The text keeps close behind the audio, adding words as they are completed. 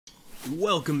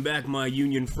Welcome back, my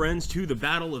Union friends, to the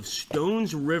Battle of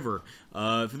Stones River.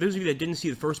 For those of you that didn't see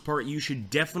the first part, you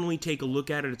should definitely take a look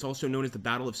at it. It's also known as the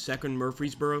Battle of Second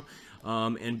Murfreesboro.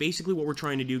 And basically what we're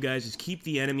trying to do, guys, is keep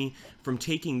the enemy from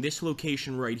taking this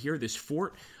location right here, this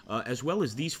fort, as well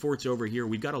as these forts over here.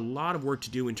 We've got a lot of work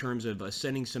to do in terms of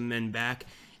sending some men back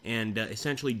and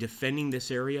essentially defending this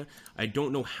area. I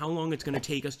don't know how long it's going to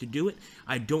take us to do it.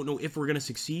 I don't know if we're going to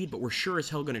succeed, but we're sure as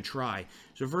hell going to try.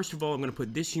 So first of all, I'm going to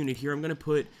put this unit here. I'm going to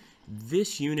put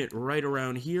this unit right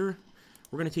around here.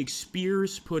 We're going to take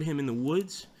Spears, put him in the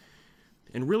woods,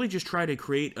 and really just try to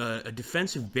create a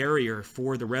defensive barrier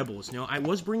for the rebels. Now, I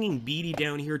was bringing Beatty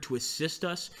down here to assist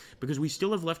us because we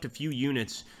still have left a few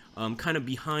units kind of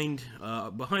behind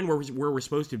where we're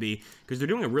supposed to be, because they're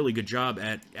doing a really good job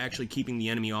at actually keeping the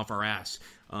enemy off our ass.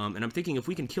 And I'm thinking if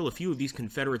we can kill a few of these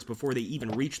Confederates before they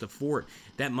even reach the fort,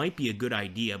 that might be a good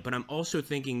idea. But I'm also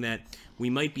thinking that we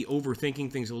might be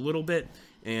overthinking things a little bit,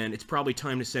 and it's probably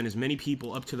time to send as many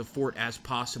people up to the fort as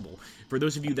possible. For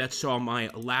those of you that saw my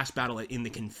last battle in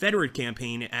the Confederate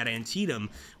campaign at Antietam,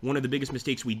 one of the biggest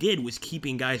mistakes we did was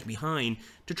keeping guys behind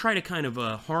to try to kind of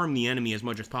harm the enemy as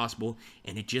much as possible,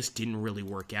 and it just didn't really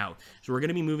work out. So we're going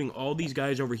to be moving all these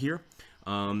guys over here.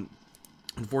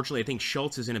 Unfortunately, I think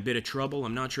Schultz is in a bit of trouble.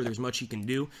 I'm not sure there's much he can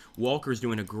do. Walker's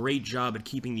doing a great job at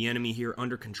keeping the enemy here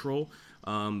under control.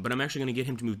 But I'm actually going to get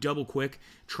him to move double quick,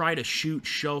 try to shoot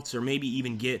Schultz, or maybe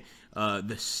even get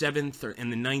the 7th and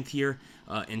the 9th here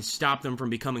and stop them from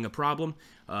becoming a problem.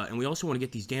 And we also want to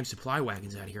get these damn supply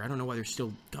wagons out of here. I don't know why they're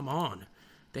still... Come on. What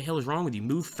the hell is wrong with you?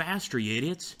 Move faster, you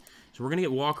idiots. So we're going to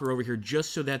get Walker over here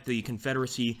just so that the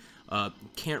Confederacy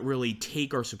can't really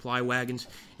take our supply wagons,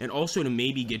 and also to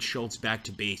maybe get Schultz back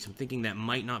to base. I'm thinking that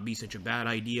might not be such a bad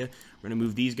idea. We're going to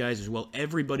move these guys as well.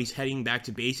 Everybody's heading back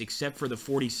to base except for the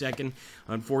 42nd.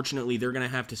 Unfortunately, they're going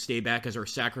to have to stay back as our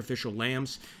sacrificial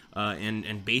lambs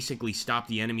and basically stop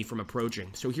the enemy from approaching.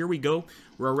 So here we go.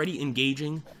 We're already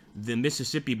engaging the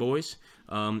Mississippi boys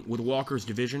with Walker's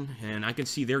division, and I can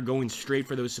see they're going straight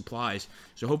for those supplies.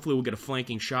 So hopefully we'll get a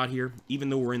flanking shot here. Even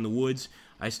though we're in the woods,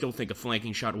 I still think a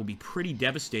flanking shot will be pretty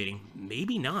devastating.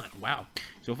 Maybe not. Wow.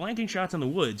 So flanking shots on the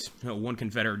woods, one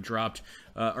Confederate dropped,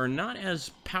 are not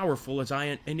as powerful as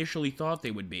I initially thought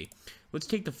they would be. Let's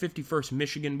take the 51st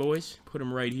Michigan boys, put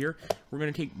them right here. We're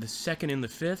going to take the 2nd and the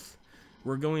 5th.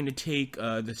 We're going to take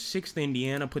the 6th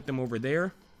Indiana, put them over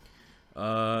there.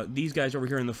 These guys over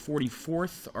here in the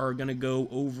 44th are going to go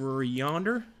over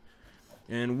yonder.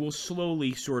 And we'll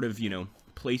slowly sort of,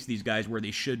 place these guys where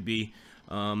they should be.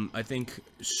 I think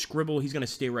Scribble, he's going to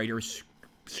stay right here.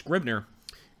 Scribner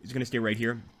is going to stay right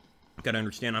here. Got to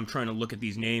understand, I'm trying to look at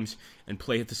these names and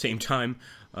play at the same time.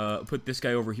 Put this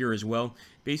guy over here as well.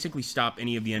 Basically stop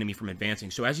any of the enemy from advancing.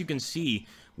 So as you can see,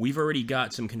 we've already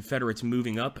got some Confederates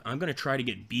moving up. I'm going to try to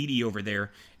get Beatty over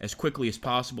there as quickly as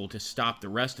possible to stop the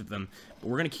rest of them. But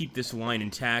we're going to keep this line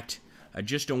intact. I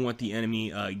just don't want the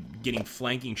enemy getting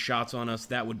flanking shots on us.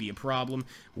 That would be a problem.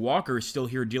 Walker is still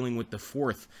here dealing with the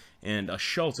 4th. And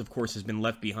Schultz, of course, has been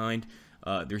left behind.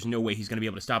 There's no way he's going to be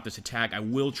able to stop this attack. I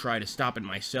will try to stop it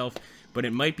myself, but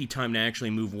it might be time to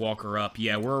actually move Walker up.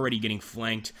 Yeah, we're already getting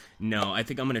flanked. No, I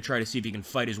think I'm going to try to see if he can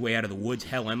fight his way out of the woods.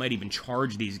 Hell, I might even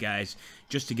charge these guys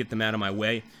just to get them out of my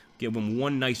way. Give them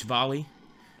one nice volley.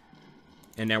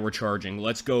 And now we're charging.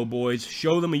 Let's go, boys.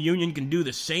 Show them a Union can do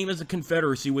the same as the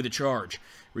Confederacy with a charge.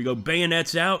 We go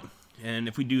bayonets out, and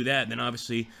if we do that, then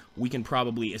obviously we can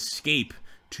probably escape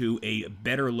to a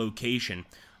better location.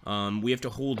 We have to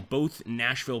hold both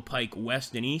Nashville Pike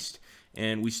west and east,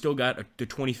 and we still got the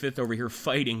 25th over here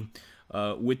fighting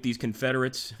with these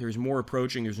Confederates. There's more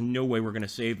approaching. There's no way we're going to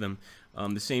save them.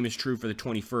 The same is true for the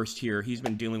 21st here. He's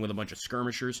been dealing with a bunch of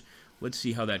skirmishers. Let's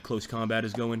see how that close combat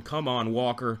is going. Come on,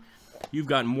 Walker. You've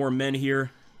got more men here.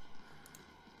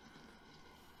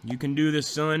 You can do this,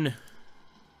 son.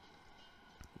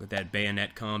 With that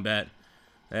bayonet combat.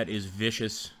 That is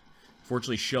vicious.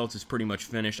 Fortunately, Schultz is pretty much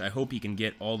finished. I hope he can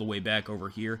get all the way back over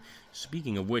here.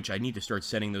 Speaking of which, I need to start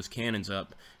setting those cannons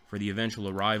up for the eventual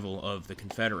arrival of the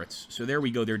Confederates. So there we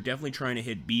go. They're definitely trying to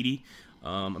hit Beatty.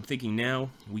 I'm thinking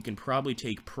now we can probably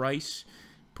take Price,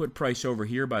 put Price over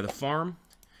here by the farm,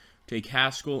 take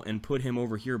Haskell, and put him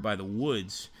over here by the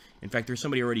woods. In fact, there's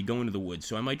somebody already going to the woods,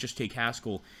 so I might just take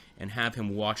Haskell and have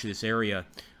him watch this area.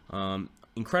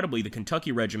 Incredibly, the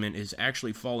Kentucky Regiment is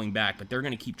actually falling back, but they're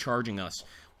going to keep charging us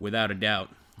without a doubt.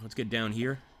 Let's get down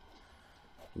here.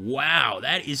 Wow,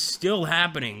 that is still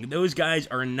happening. Those guys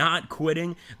are not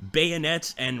quitting.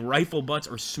 Bayonets and rifle butts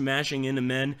are smashing into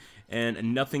men,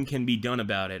 and nothing can be done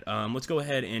about it. Let's go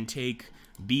ahead and take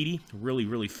Beatty. Really,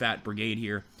 really fat brigade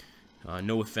here.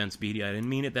 No offense, Beatty. I didn't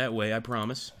mean it that way, I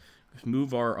promise. Let's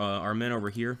move our men over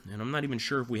here, and I'm not even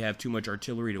sure if we have too much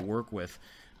artillery to work with,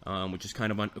 which is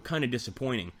kind of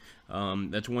disappointing.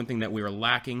 That's one thing that we are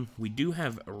lacking. We do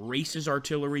have Race's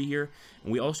artillery here,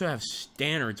 and we also have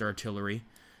Stannard's artillery,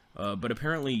 but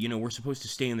apparently, you know, we're supposed to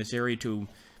stay in this area to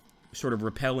sort of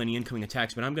repel any incoming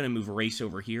attacks, but I'm going to move Race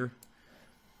over here.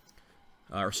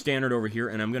 Or Stannard over here,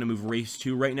 and I'm going to move Race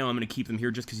too. Right now, I'm going to keep them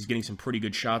here just because he's getting some pretty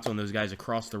good shots on those guys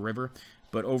across the river.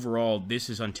 But overall, this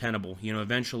is untenable. You know,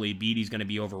 eventually, Beatty's going to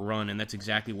be overrun, and that's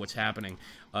exactly what's happening.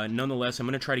 Nonetheless, I'm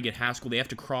going to try to get Haskell. They have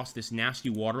to cross this nasty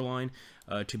water line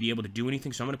to be able to do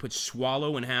anything. So I'm going to put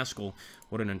Swallow and Haskell,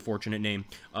 what an unfortunate name,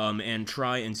 and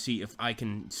try and see if I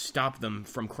can stop them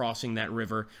from crossing that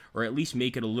river, or at least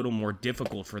make it a little more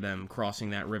difficult for them crossing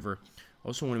that river.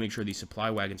 Also want to make sure these supply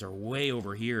wagons are way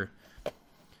over here.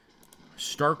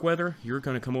 Starkweather, you're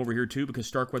going to come over here too, because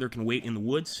Starkweather can wait in the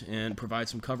woods and provide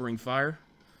some covering fire.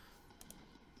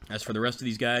 As for the rest of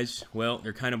these guys, well,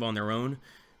 they're kind of on their own.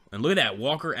 And look at that,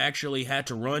 Walker actually had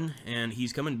to run, and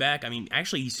he's coming back. I mean,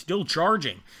 actually, he's still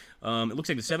charging. It looks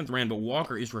like the 7th ran, but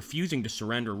Walker is refusing to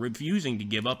surrender, refusing to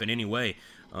give up in any way.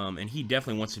 And he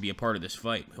definitely wants to be a part of this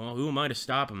fight. Well, who am I to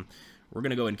stop him? We're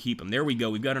going to go and keep him. There we go.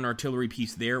 We've got an artillery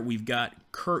piece there. We've got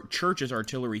Church's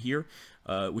artillery here,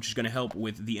 which is going to help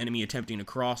with the enemy attempting to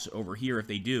cross over here if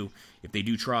they do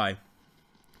try. In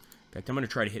fact, I'm going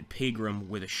to try to hit Pegram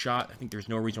with a shot. I think there's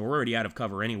no reason. We're already out of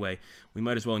cover anyway. We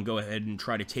might as well go ahead and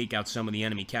try to take out some of the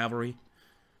enemy cavalry.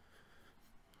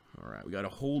 All right, we got a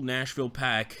whole Nashville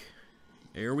pack.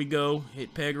 There we go.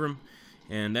 Hit Pegram.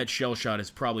 And that shell shot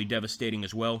is probably devastating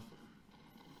as well.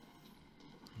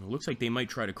 It looks like they might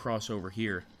try to cross over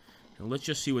here. Now let's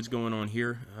just see what's going on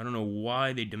here. I don't know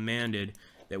why they demanded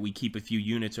that we keep a few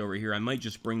units over here. I might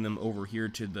just bring them over here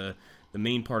to the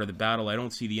main part of the battle. I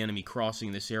don't see the enemy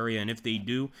crossing this area, and if they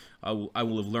do, I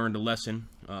will have learned a lesson.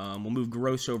 We'll move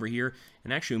Gross over here,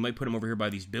 and actually we might put him over here by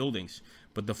these buildings.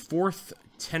 But the 4th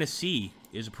Tennessee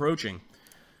is approaching.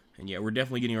 And yeah, we're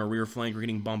definitely getting our rear flank. We're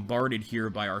getting bombarded here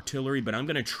by artillery, but I'm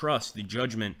going to trust the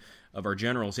judgment of our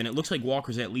generals. And it looks like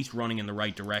Walker's at least running in the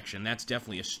right direction. That's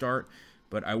definitely a start.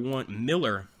 But I want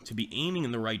Miller to be aiming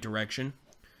in the right direction.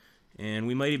 And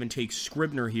we might even take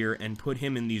Scribner here and put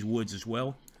him in these woods as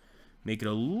well. Make it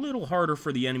a little harder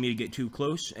for the enemy to get too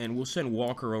close. And we'll send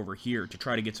Walker over here to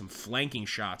try to get some flanking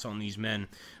shots on these men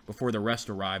before the rest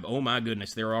arrive. Oh my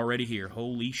goodness, they're already here.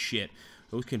 Holy shit.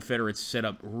 Those Confederates set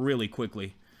up really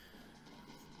quickly.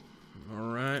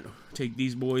 Alright, take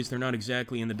these boys. They're not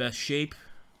exactly in the best shape.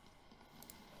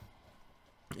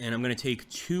 And I'm going to take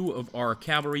 2 of our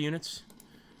cavalry units.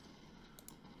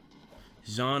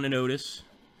 Zahn and Otis.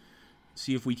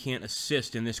 See if we can't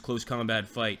assist in this close combat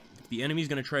fight. If the enemy's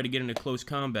going to try to get into close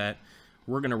combat,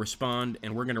 we're going to respond,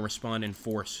 and we're going to respond in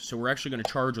force. So we're actually going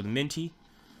to charge with Minty.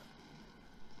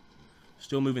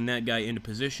 Still moving that guy into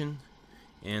position.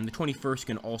 And the 21st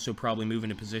can also probably move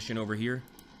into position over here.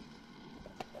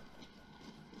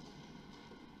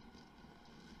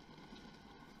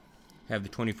 Have the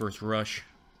 21st rush.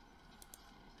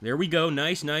 There we go.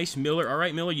 Nice, nice. Miller. All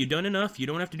right, Miller, you done enough. You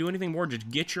don't have to do anything more. Just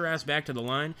get your ass back to the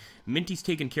line. Minty's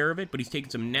taking care of it, but he's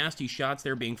taking some nasty shots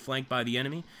there being flanked by the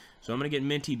enemy. So I'm going to get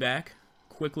Minty back.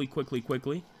 Quickly, quickly,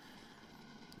 quickly.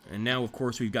 And now, of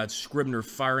course, we've got Scribner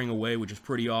firing away, which is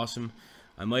pretty awesome.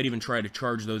 I might even try to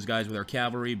charge those guys with our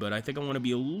cavalry, but I think I want to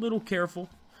be a little careful.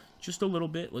 Just a little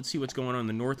bit. Let's see what's going on in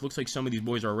the north. Looks like some of these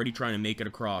boys are already trying to make it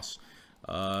across.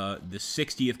 The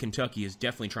 60th Kentucky is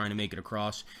definitely trying to make it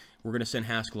across. We're going to send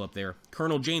Haskell up there.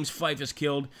 Colonel James Fife is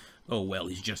killed. Oh, well,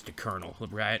 he's just a colonel,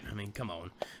 right? I mean, come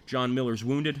on. John Miller's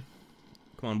wounded.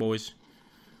 Come on, boys.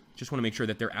 Just want to make sure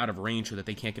that they're out of range so that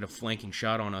they can't get a flanking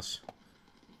shot on us.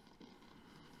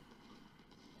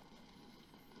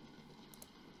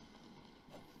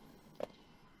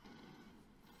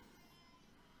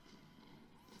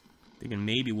 Thinking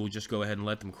maybe we'll just go ahead and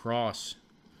let them cross.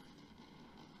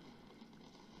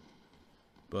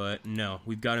 But no,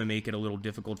 we've got to make it a little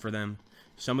difficult for them.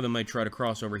 Some of them might try to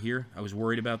cross over here. I was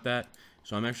worried about that.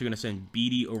 So I'm actually going to send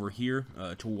Beatty over here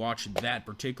to watch that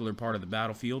particular part of the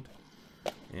battlefield.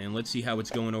 And let's see how it's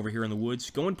going over here in the woods.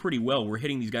 Going pretty well. We're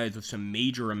hitting these guys with some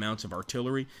major amounts of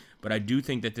artillery. But I do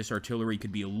think that this artillery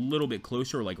could be a little bit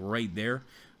closer, like right there.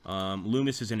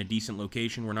 Loomis is in a decent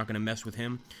location. We're not going to mess with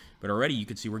him. But already you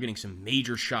can see we're getting some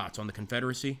major shots on the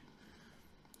Confederacy.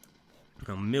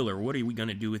 Now, Miller, what are we going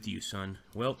to do with you, son?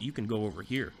 Well, you can go over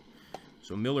here.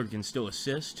 So Miller can still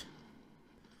assist.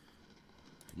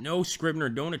 No, Scribner,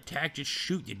 don't attack. Just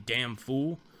shoot, you damn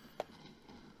fool.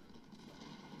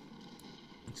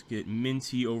 Let's get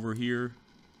Minty over here.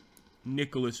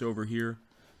 Nicholas over here.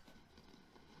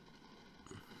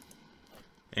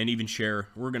 and even share.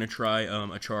 We're going to try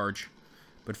a charge.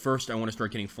 But first, I want to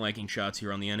start getting flanking shots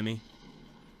here on the enemy.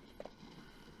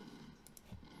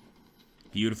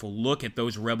 Beautiful. Look at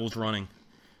those rebels running.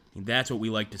 I mean, that's what we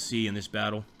like to see in this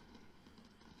battle.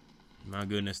 My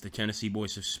goodness, the Tennessee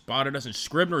boys have spotted us, and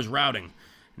Scribner's routing.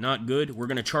 Not good. We're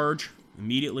going to charge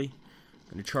immediately.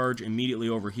 Going to charge immediately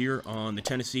over here on the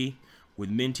Tennessee with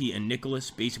Minty and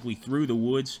Nicholas, basically through the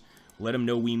woods. Let them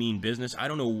know we mean business. I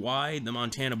don't know why the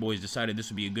Montana boys decided this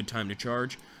would be a good time to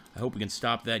charge. I hope we can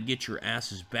stop that. Get your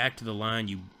asses back to the line,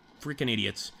 you freaking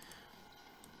idiots.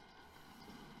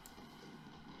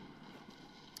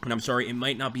 And I'm sorry, it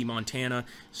might not be Montana.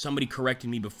 Somebody corrected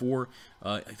me before.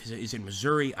 Is it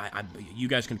Missouri? You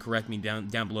guys can correct me down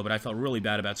below, but I felt really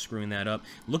bad about screwing that up.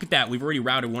 Look at that. We've already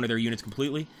routed one of their units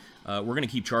completely. We're going to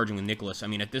keep charging with Nicholas. I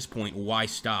mean, at this point, why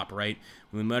stop, right?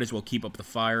 We might as well keep up the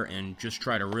fire and just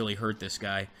try to really hurt this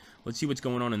guy. Let's see what's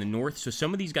going on in the north. So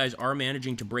some of these guys are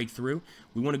managing to break through.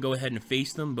 We want to go ahead and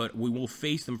face them, but we will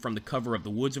face them from the cover of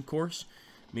the woods, of course.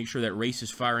 Make sure that Race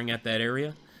is firing at that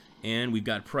area. And we've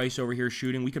got Price over here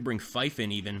shooting. We could bring Fife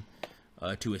in even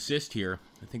to assist here.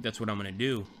 I think that's what I'm going to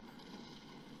do.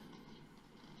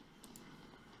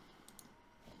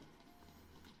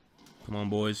 Come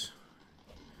on, boys.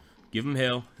 Give them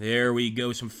hell. There we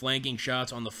go. Some flanking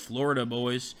shots on the Florida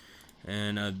boys.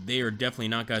 And they are definitely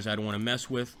not guys I'd want to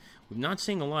mess with. We're not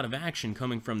seeing a lot of action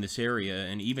coming from this area,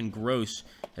 and even Gross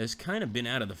has kind of been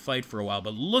out of the fight for a while,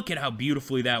 but look at how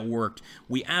beautifully that worked.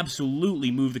 We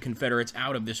absolutely moved the Confederates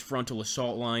out of this frontal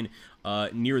assault line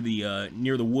near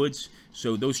the woods,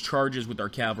 so those charges with our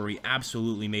cavalry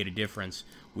absolutely made a difference,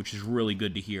 which is really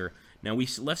good to hear. Now, we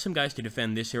left some guys to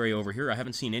defend this area over here. I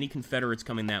haven't seen any Confederates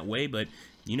coming that way, but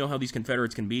you know how these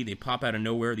Confederates can be. They pop out of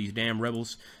nowhere, these damn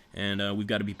rebels, and we've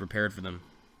got to be prepared for them.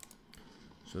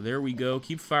 So there we go.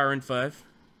 Keep firing, Five.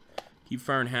 Keep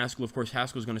firing Haskell. Of course,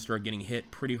 Haskell's going to start getting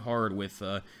hit pretty hard with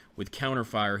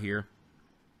counterfire here.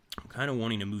 I'm kind of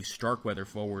wanting to move Starkweather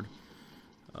forward.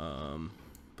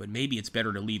 But maybe it's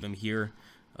better to leave him here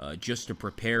just to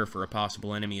prepare for a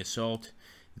possible enemy assault.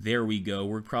 There we go.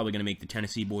 We're probably going to make the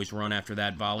Tennessee boys run after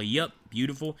that volley. Yep,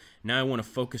 beautiful. Now I want to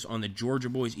focus on the Georgia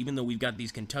boys, even though we've got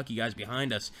these Kentucky guys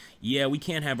behind us. Yeah, we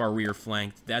can't have our rear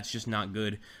flanked. That's just not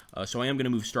good. So I am going to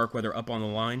move Starkweather up on the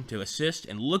line to assist.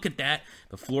 And look at that.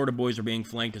 The Florida boys are being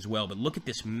flanked as well. But look at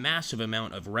this massive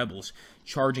amount of rebels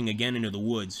charging again into the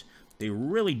woods. They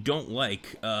really don't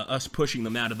like us pushing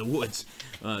them out of the woods.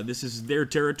 This is their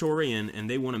territory, and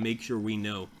they want to make sure we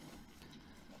know.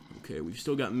 Okay, we've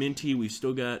still got Minty, we've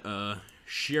still got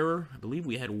Scherer. I believe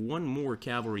we had one more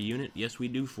cavalry unit. Yes, we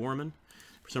do, Foreman.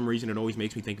 For some reason, it always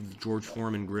makes me think of the George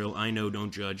Foreman grill. I know,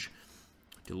 don't judge.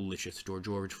 Delicious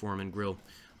George Foreman grill.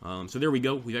 So there we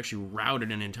go. We've actually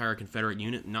routed an entire Confederate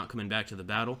unit, not coming back to the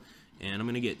battle. And I'm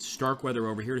going to get Starkweather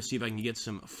over here to see if I can get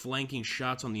some flanking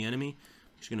shots on the enemy.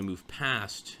 I'm just going to move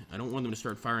past. I don't want them to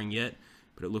start firing yet,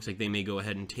 but it looks like they may go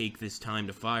ahead and take this time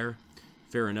to fire.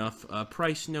 Fair enough.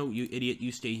 Price, no, you idiot,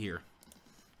 you stay here.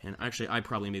 And actually, I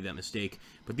probably made that mistake.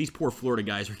 But these poor Florida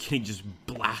guys are getting just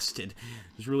blasted.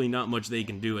 There's really not much they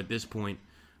can do at this point.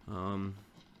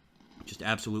 Just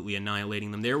absolutely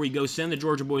annihilating them. There we go. Send the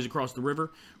Georgia boys across the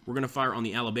river. We're going to fire on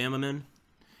the Alabama men.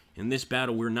 In this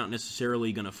battle, we're not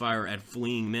necessarily going to fire at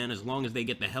fleeing men. As long as they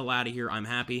get the hell out of here, I'm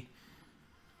happy.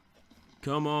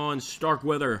 Come on,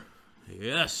 Starkweather.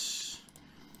 Yes.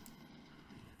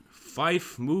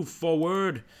 Fife, move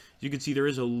forward. As you can see, there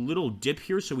is a little dip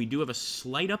here, so we do have a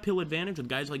slight uphill advantage with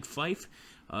guys like Fife.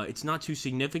 It's not too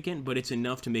significant, but it's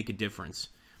enough to make a difference.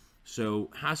 So,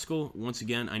 Haskell, once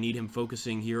again, I need him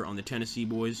focusing here on the Tennessee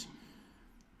boys.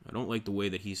 I don't like the way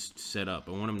that he's set up.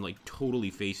 I want him, like,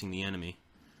 totally facing the enemy.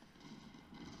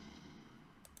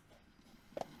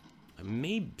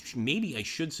 Maybe I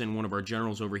should send one of our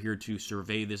generals over here to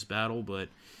survey this battle, but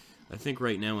I think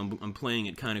right now I'm playing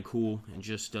it kind of cool and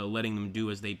just letting them do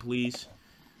as they please.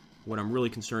 What I'm really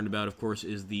concerned about, of course,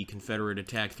 is the Confederate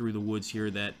attack through the woods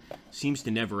here that seems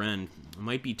to never end. It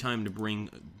might be time to bring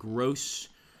Gross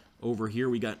over here.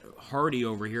 We got Hardy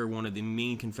over here, one of the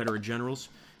main Confederate generals,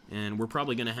 and we're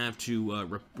probably going to have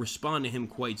to respond to him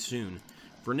quite soon.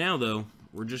 For now, though,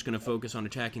 we're just going to focus on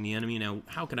attacking the enemy. Now,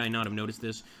 how could I not have noticed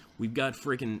this? We've got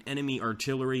freaking enemy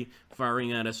artillery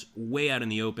firing at us way out in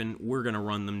the open. We're going to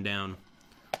run them down.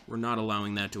 We're not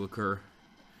allowing that to occur.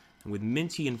 And with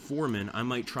Minty and Foreman, I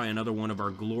might try another one of our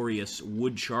glorious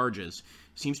wood charges.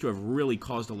 Seems to have really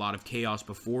caused a lot of chaos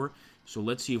before. So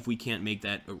let's see if we can't make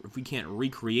that, if we can't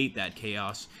recreate that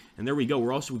chaos. And there we go.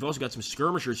 We've also got some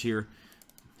skirmishers here.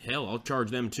 Hell, I'll charge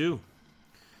them too.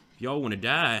 If y'all want to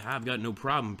die, I've got no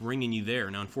problem bringing you there.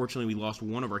 Now, unfortunately, we lost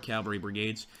one of our cavalry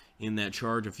brigades in that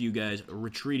charge. A few guys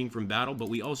retreating from battle, but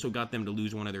we also got them to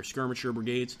lose one of their skirmisher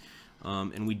brigades.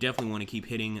 And we definitely want to keep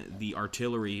hitting the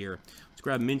artillery here. Let's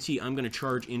grab Minty. I'm going to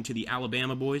charge into the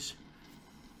Alabama boys.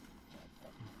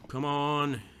 Come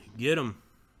on. Get them.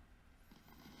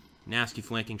 Nasty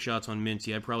flanking shots on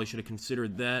Minty. I probably should have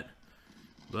considered that.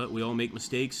 But we all make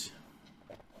mistakes.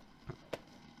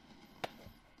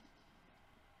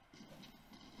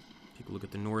 Take a look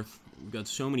at the north. We've got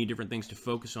so many different things to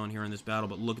focus on here in this battle,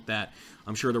 but look at that.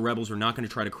 I'm sure the rebels are not going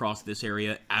to try to cross this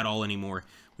area at all anymore.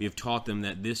 We have taught them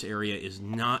that this area is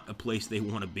not a place they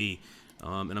want to be.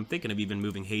 And I'm thinking of even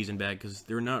moving Hazen back, because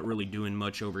they're not really doing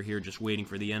much over here, just waiting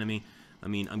for the enemy. I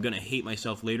mean, I'm going to hate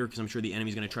myself later, because I'm sure the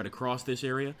enemy's going to try to cross this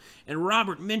area. And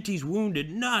Robert Minty's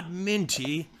wounded, not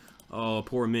Minty. Oh,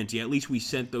 poor Minty. At least we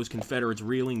sent those Confederates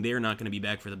reeling. They're not going to be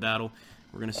back for the battle.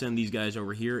 We're going to send these guys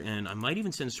over here, and I might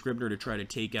even send Scribner to try to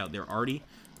take out their arty,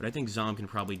 but I think Zom can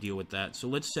probably deal with that. So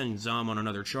let's send Zom on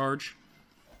another charge.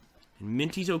 And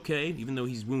Minty's okay, even though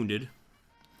he's wounded.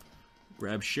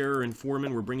 Grab Scherer and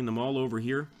Foreman. We're bringing them all over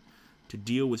here to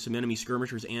deal with some enemy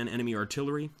skirmishers and enemy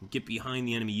artillery. Get behind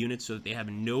the enemy units so that they have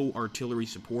no artillery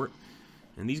support.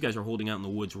 And these guys are holding out in the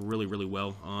woods really, really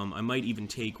well. I might even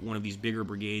take one of these bigger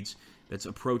brigades that's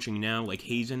approaching now, like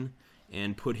Hazen,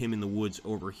 and put him in the woods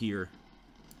over here.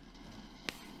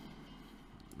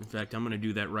 In fact, I'm going to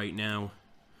do that right now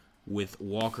with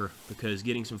Walker, because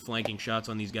getting some flanking shots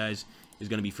on these guys is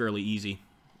going to be fairly easy.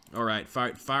 Alright,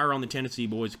 fire on the Tennessee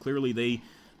boys. Clearly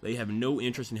they have no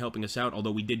interest in helping us out,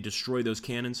 although we did destroy those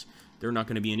cannons. They're not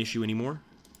going to be an issue anymore.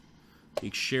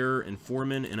 Take Scherer and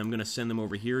Foreman, and I'm going to send them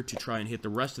over here to try and hit the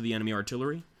rest of the enemy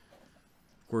artillery.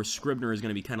 Of course, Scribner is going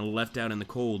to be kind of left out in the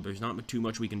cold. There's not too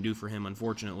much we can do for him,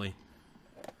 unfortunately.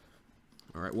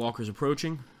 Alright, Walker's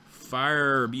approaching.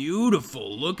 Fire.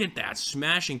 Beautiful. Look at that.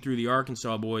 Smashing through the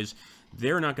Arkansas boys.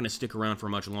 They're not going to stick around for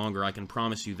much longer, I can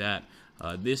promise you that.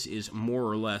 This is more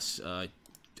or less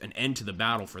an end to the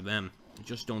battle for them. I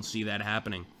just don't see that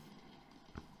happening.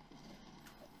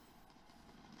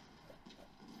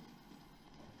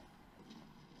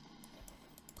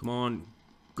 Come on.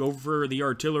 Go for the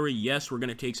artillery. Yes, we're going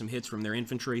to take some hits from their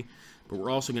infantry, but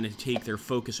we're also going to take their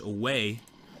focus away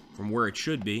from where it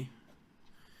should be.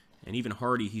 And even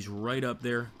Hardy, he's right up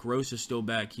there. Gross is still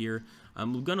back here.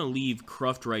 I'm going to leave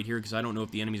Cruft right here because I don't know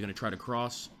if the enemy's going to try to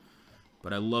cross.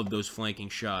 But I love those flanking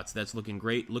shots. That's looking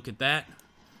great. Look at that.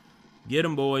 Get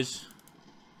them, boys.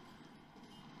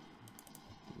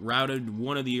 Routed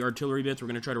one of the artillery bits. We're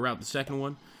going to try to route the second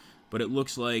one. But it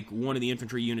looks like one of the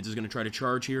infantry units is going to try to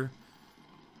charge here.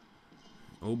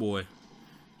 Oh, boy.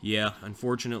 Yeah,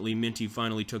 unfortunately, Minty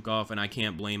finally took off, and I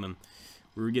can't blame him.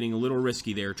 We were getting a little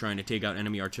risky there trying to take out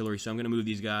enemy artillery, so I'm going to move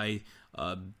these guys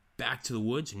back to the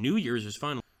woods. New Year's is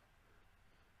finally...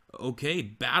 Okay,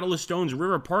 Battle of Stones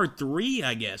River Part 3,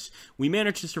 I guess. We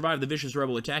managed to survive the vicious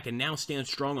rebel attack and now stand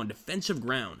strong on defensive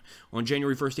ground. On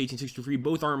January 1st, 1863,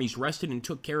 both armies rested and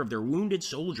took care of their wounded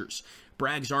soldiers.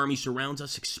 Bragg's army surrounds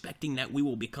us, expecting that we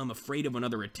will become afraid of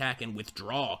another attack and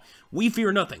withdraw. We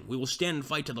fear nothing. We will stand and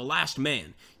fight to the last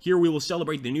man. Here we will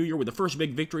celebrate the new year with the first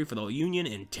big victory for the Union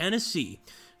in Tennessee.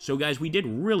 So, guys, we did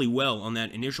really well on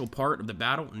that initial part of the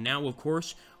battle. Now, of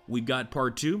course, we've got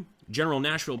Part 2. General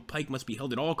Nashville Pike must be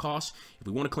held at all costs if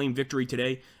we want to claim victory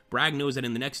today. Bragg knows that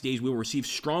in the next days we will receive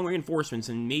strong reinforcements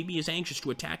and maybe is anxious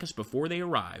to attack us before they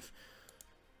arrive.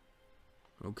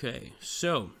 Okay,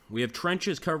 so we have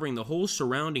trenches covering the whole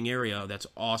surrounding area. That's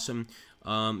awesome.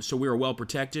 So we are well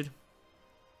protected.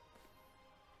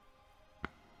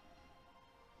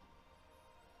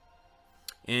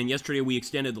 And yesterday we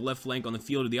extended the left flank on the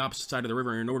field to the opposite side of the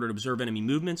river in order to observe enemy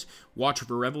movements. Watch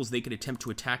for rebels. They could attempt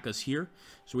to attack us here.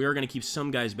 So we are going to keep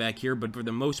some guys back here, but for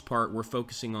the most part we're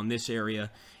focusing on this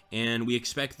area. And we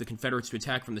expect the Confederates to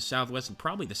attack from the southwest and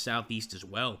probably the southeast as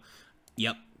well.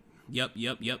 Yep. Yeah,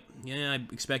 I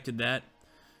expected that.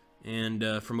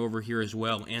 And from over here as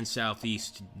well, and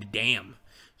southeast. Damn.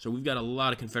 So we've got a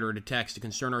lot of Confederate attacks to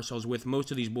concern ourselves with.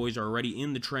 Most of these boys are already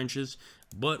in the trenches,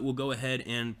 but we'll go ahead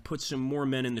and put some more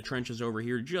men in the trenches over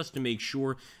here just to make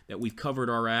sure that we've covered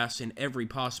our ass in every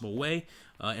possible way.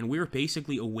 And we're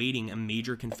basically awaiting a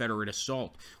major Confederate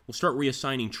assault. We'll start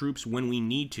reassigning troops when we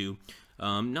need to.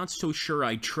 Not so sure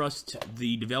I trust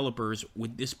the developers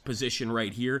with this position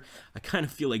right here. I kind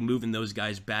of feel like moving those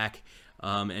guys back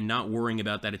and not worrying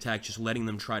about that attack, just letting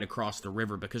them try to cross the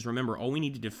river. Because remember, all we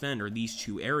need to defend are these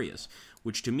two areas,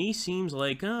 which to me seems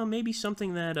like maybe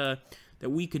something that that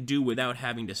we could do without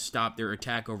having to stop their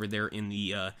attack over there in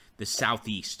the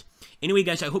southeast. Anyway,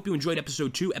 guys, I hope you enjoyed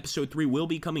episode 2. Episode 3 will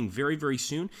be coming very, very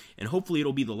soon, and hopefully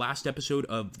it'll be the last episode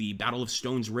of the Battle of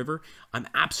Stones River. I'm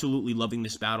absolutely loving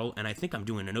this battle, and I think I'm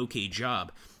doing an okay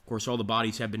job. Of course, all the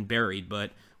bodies have been buried,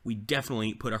 but we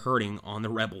definitely put a hurting on the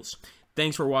rebels.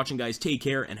 Thanks for watching, guys. Take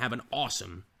care, and have an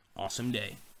awesome, awesome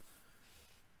day.